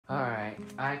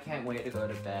Alright, I can't wait to go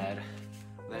to bed.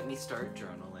 Let me start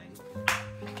journaling.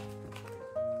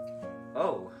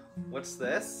 Oh, what's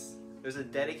this? There's a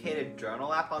dedicated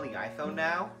journal app on the iPhone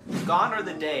now? Gone are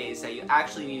the days that you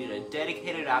actually needed a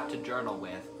dedicated app to journal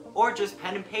with, or just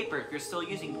pen and paper if you're still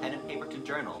using pen and paper to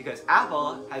journal. Because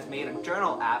Apple has made a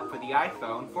journal app for the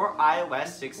iPhone for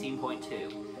iOS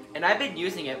 16.2. And I've been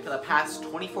using it for the past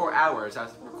 24 hours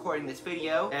as recording this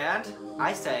video, and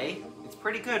I say it's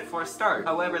pretty good for a start.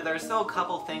 However, there's still a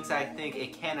couple things I think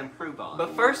it can improve on.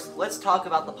 But first, let's talk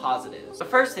about the positives. The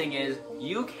first thing is,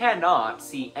 you cannot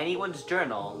see anyone's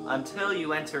journal until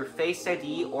you enter Face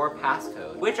ID or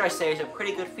passcode, which I say is a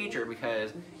pretty good feature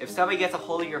because if somebody gets a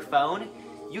hold of your phone,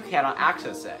 you cannot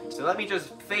access it. So let me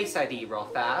just Face ID real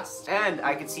fast, and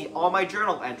I can see all my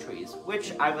journal entries,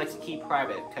 which I like to keep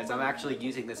private because I'm actually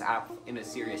using this app in a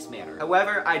serious manner.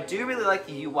 However, I do really like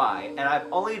the UI, and I've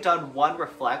only done one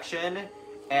reflection,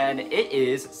 and it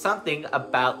is something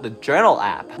about the journal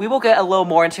app. We will get a little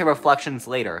more into reflections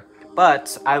later,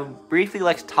 but I would briefly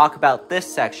like to talk about this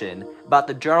section about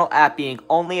the journal app being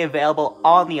only available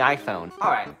on the iPhone.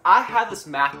 Alright, I have this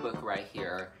MacBook right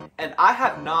here, and I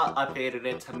have not updated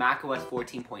it to macOS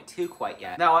 14.2 quite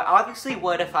yet. Now, I obviously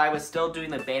would if I was still doing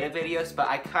the beta videos, but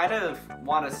I kind of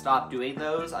want to stop doing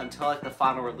those until like the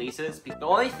final releases. The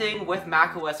only thing with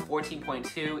macOS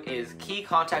 14.2 is key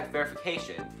contact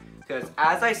verification, because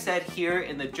as I said here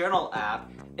in the journal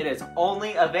app, it is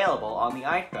only available on the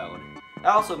iPhone.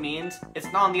 That also means it's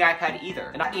not on the iPad either.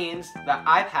 And that means that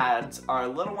iPads are a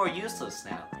little more useless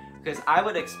now, because I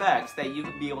would expect that you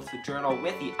could be able to journal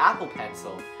with the Apple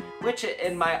Pencil, which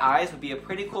in my eyes would be a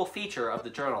pretty cool feature of the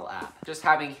journal app. Just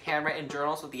having handwritten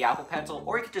journals with the Apple Pencil,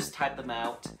 or you could just type them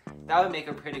out. That would make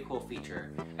a pretty cool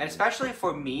feature. And especially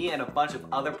for me and a bunch of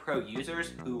other pro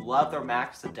users who love their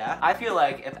Macs to death, I feel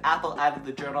like if Apple added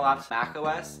the journal app to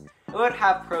macOS, it would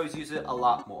have pros use it a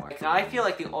lot more. Now, I feel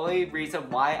like the only reason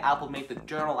why Apple made the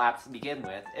journal app to begin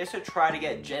with is to try to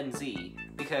get Gen Z,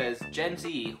 because Gen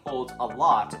Z holds a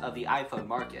lot of the iPhone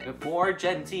market. Before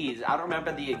Gen Zs, I don't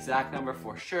remember the exact number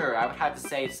for sure, I would have to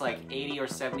say it's like 80 or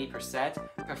 70%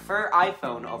 prefer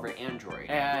iPhone over Android.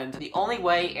 And the only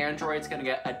way Android's gonna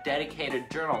get a dedicated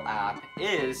journal app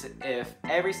is if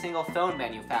every single phone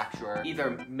manufacturer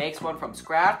either makes one from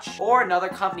scratch or another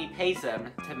company pays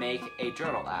them to make a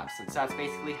journal app, since that's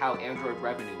basically how Android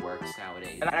revenue works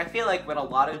nowadays. And I feel like when a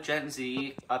lot of Gen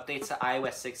Z updates to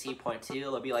iOS 16.2,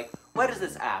 they'll be like, what is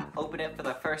this app? Open it for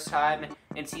the first time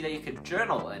and see that you can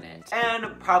journal in it.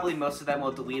 And probably most of them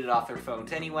will delete it off their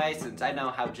phones anyway, since I know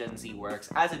how Gen Z works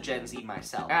as a Gen Z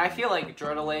myself. And I feel like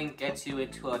journaling gets you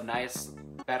into a nice,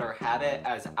 better habit,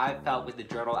 as I've felt with the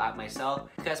journal app myself,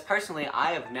 because personally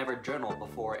I have never journaled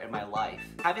before in my life.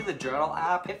 Having the journal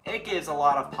app, it gives a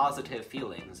lot of positive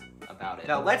feelings about it.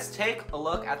 Now let's take a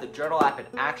look at the journal app in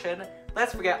action.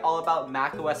 Let's forget all about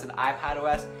macOS and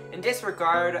iPadOS and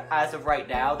disregard as of right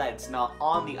now that it's not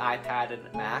on the iPad and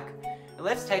Mac. And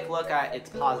let's take a look at its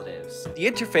positives. The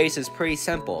interface is pretty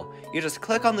simple. You just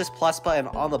click on this plus button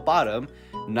on the bottom,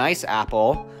 nice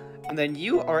Apple, and then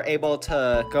you are able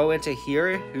to go into here,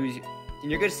 and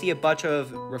you're going to see a bunch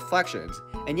of reflections.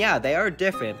 And yeah, they are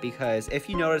different, because if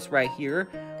you notice right here,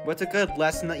 what's a good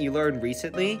lesson that you learned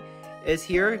recently is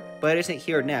here, but it isn't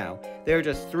here now. There are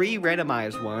just 3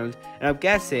 randomized ones, and I'm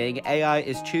guessing AI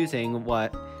is choosing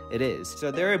what it is.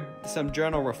 So there are some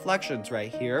journal reflections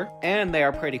right here, and they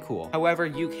are pretty cool. However,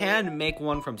 you can make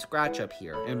one from scratch up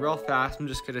here. And real fast, I'm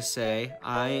just gonna say,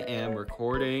 I am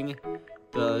recording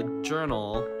the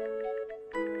journal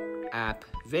app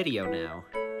video now.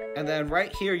 And then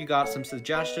right here you got some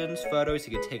suggestions, photos,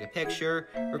 you can take a picture,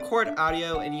 record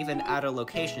audio, and even add a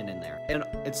location in there. And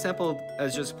it's simple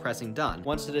as just pressing done.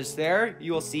 Once it is there,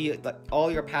 you will see all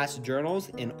your past journals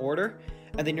in order,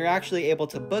 and then you're actually able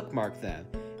to bookmark them.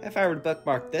 If I were to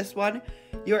bookmark this one,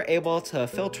 you're able to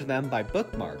filter them by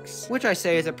bookmarks, which I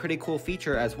say is a pretty cool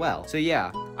feature as well. So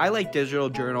yeah, I like digital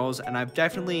journals, and I've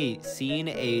definitely seen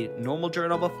a normal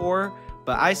journal before,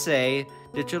 but I say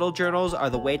digital journals are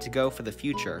the way to go for the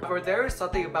future. However, there is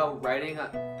something about writing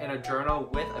in a journal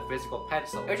with a physical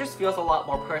pencil. It just feels a lot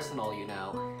more personal, you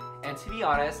know? And to be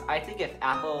honest, I think if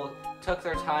Apple took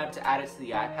their time to add it to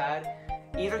the iPad,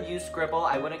 either use Scribble,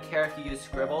 I wouldn't care if you use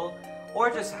Scribble,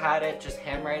 or just had it just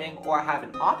handwriting, or have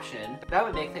an option, that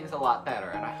would make things a lot better.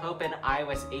 And I hope in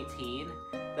iOS 18,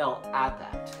 they'll add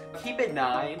that. Keep in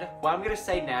mind, what I'm gonna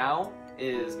say now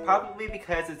is probably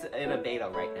because it's in a beta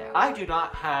right now. I do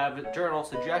not have journal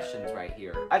suggestions right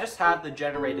here. I just have the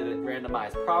generated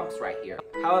randomized prompts right here.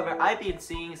 However, I've been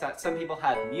seeing that some people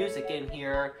have music in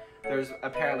here, There's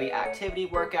apparently activity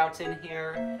workouts in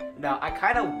here. Now, I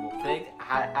kind of think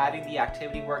adding the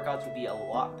activity workouts would be a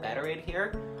lot better in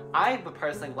here. I would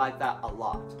personally like that a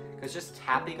lot. Because just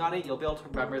tapping on it, you'll be able to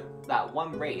remember that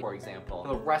one raid, for example. For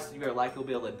the rest of your life, you'll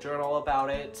be able to journal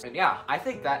about it. And yeah, I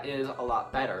think that is a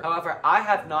lot better. However, I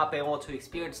have not been able to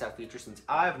experience that feature since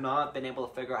I have not been able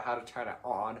to figure out how to turn it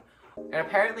on. And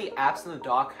apparently, apps in the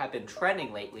dock have been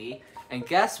trending lately. And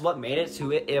guess what made it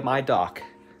to it in my dock?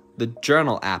 The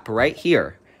journal app right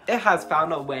here. It has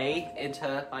found a way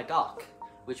into my dock,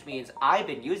 which means I've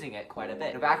been using it quite a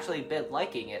bit. I've actually been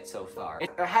liking it so far.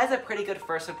 It has a pretty good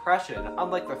first impression,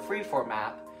 unlike the Freeform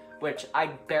app, which I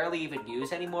barely even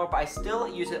use anymore, but I still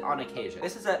use it on occasion.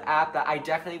 This is an app that I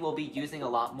definitely will be using a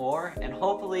lot more, and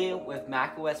hopefully with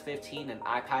macOS 15 and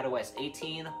iPadOS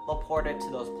 18, we'll port it to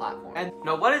those platforms. And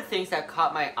now one of the things that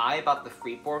caught my eye about the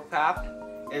Freeform app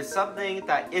is something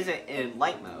that isn't in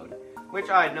light mode, which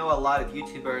I know a lot of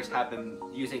YouTubers have been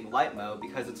using light mode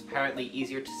because it's apparently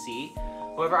easier to see.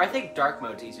 However, I think dark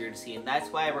mode's easier to see, and that's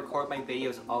why I record my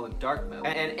videos all in dark mode.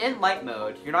 And in light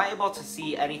mode, you're not able to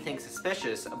see anything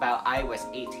suspicious about iOS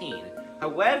 18.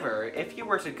 However, if you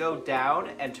were to go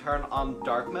down and turn on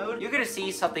dark mode, you're gonna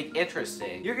see something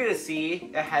interesting. You're gonna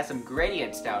see it has some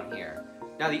gradients down here.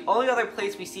 Now, the only other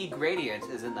place we see gradients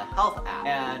is in the Health app,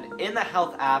 and in the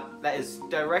Health app, that is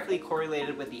directly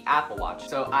correlated with the Apple Watch.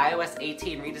 So iOS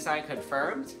 18 redesign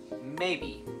confirmed?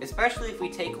 Maybe. Especially if we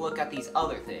take a look at these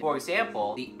other things. For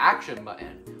example, the action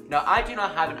button. Now, I do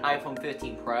not have an iPhone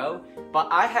 15 Pro, but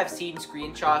I have seen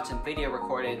screenshots and video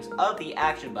recordings of the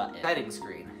action button setting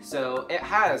screen. So it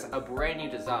has a brand new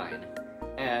design,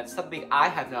 and something I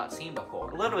have not seen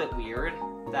before. A little bit weird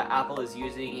that Apple is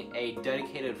using a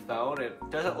dedicated phone. It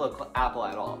doesn't look Apple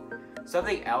at all.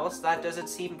 Something else that doesn't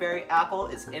seem very Apple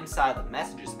is inside the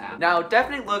Messages app. Now, it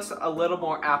definitely looks a little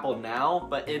more Apple now,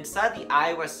 but inside the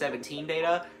iOS 17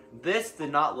 beta, this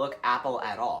did not look Apple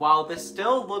at all. While this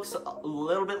still looks a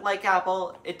little bit like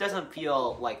Apple, it doesn't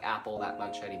feel like Apple that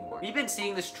much anymore. We've been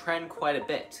seeing this trend quite a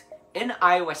bit. In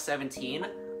iOS 17,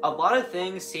 a lot of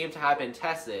things seem to have been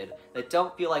tested that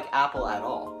don't feel like Apple at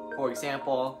all. For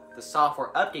example, the software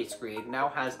update screen now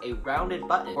has a rounded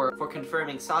button for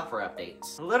confirming software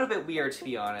updates. A little bit weird, to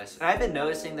be honest, and I've been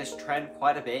noticing this trend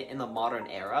quite a bit in the modern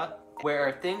era,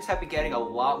 where things have been getting a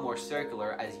lot more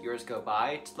circular as years go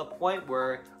by, to the point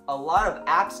where a lot of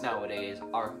apps nowadays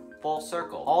are full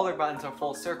circle. All their buttons are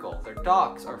full circle, their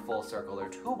docks are full circle, their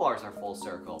toolbars are full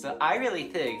circle. So I really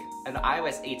think an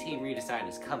iOS 18 redesign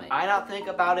is coming. I didn't think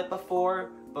about it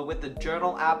before, but with the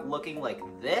journal app looking like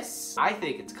this, I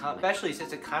think it's coming. Especially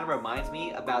since it kind of reminds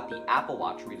me about the Apple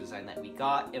Watch redesign that we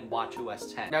got in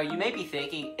watchOS 10. Now, you may be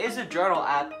thinking, is a journal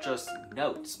app just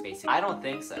notes, basically? I don't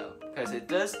think so, because it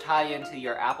does tie into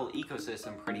your Apple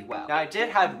ecosystem pretty well. Now, I did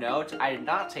have Notes. I did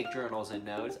not take journals in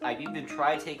Notes. I've even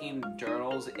tried taking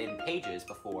journals in Pages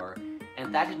before,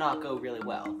 and that did not go really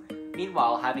well.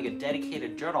 Meanwhile, having a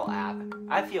dedicated journal app,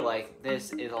 I feel like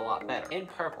this is a lot better. In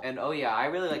purple. And oh yeah, I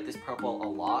really like this purple a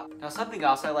lot. Now, something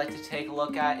else I like to take a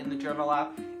look at in the journal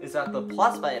app is that the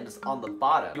plus button is on the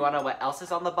bottom. You wanna know what else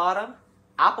is on the bottom?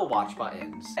 Apple Watch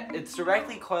buttons. It's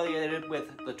directly correlated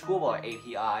with the Toolbar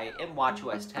API in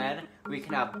watchOS 10, where you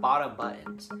can have bottom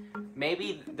buttons.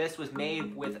 Maybe this was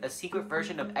made with a secret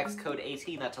version of Xcode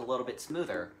 18 that's a little bit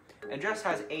smoother, and just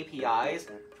has APIs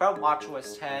from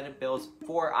watchOS 10 builds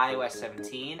for iOS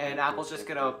 17, and Apple's just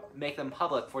gonna make them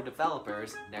public for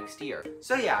developers next year.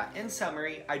 So yeah, in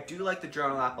summary, I do like the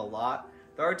journal app a lot.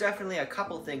 There are definitely a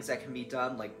couple things that can be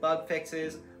done, like bug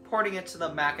fixes, porting it to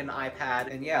the Mac and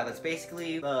iPad, and yeah, that's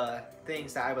basically the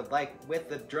things that I would like with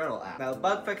the journal app. Now,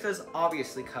 bug fixes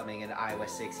obviously coming in iOS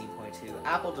 16.2.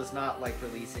 Apple does not like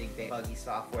releasing buggy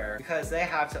software because they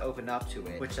have to open up to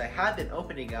it, which they have been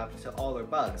opening up to all their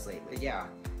bugs lately. Yeah,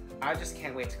 I just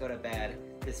can't wait to go to bed.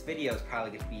 This video is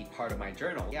probably going to be part of my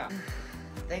journal. Yeah.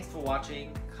 Thanks for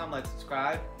watching. Comment,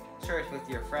 subscribe, share it with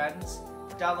your friends.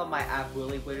 Download my app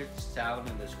Willy Widgets down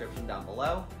in the description down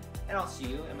below, and I'll see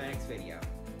you in my next video.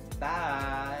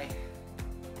 Bye!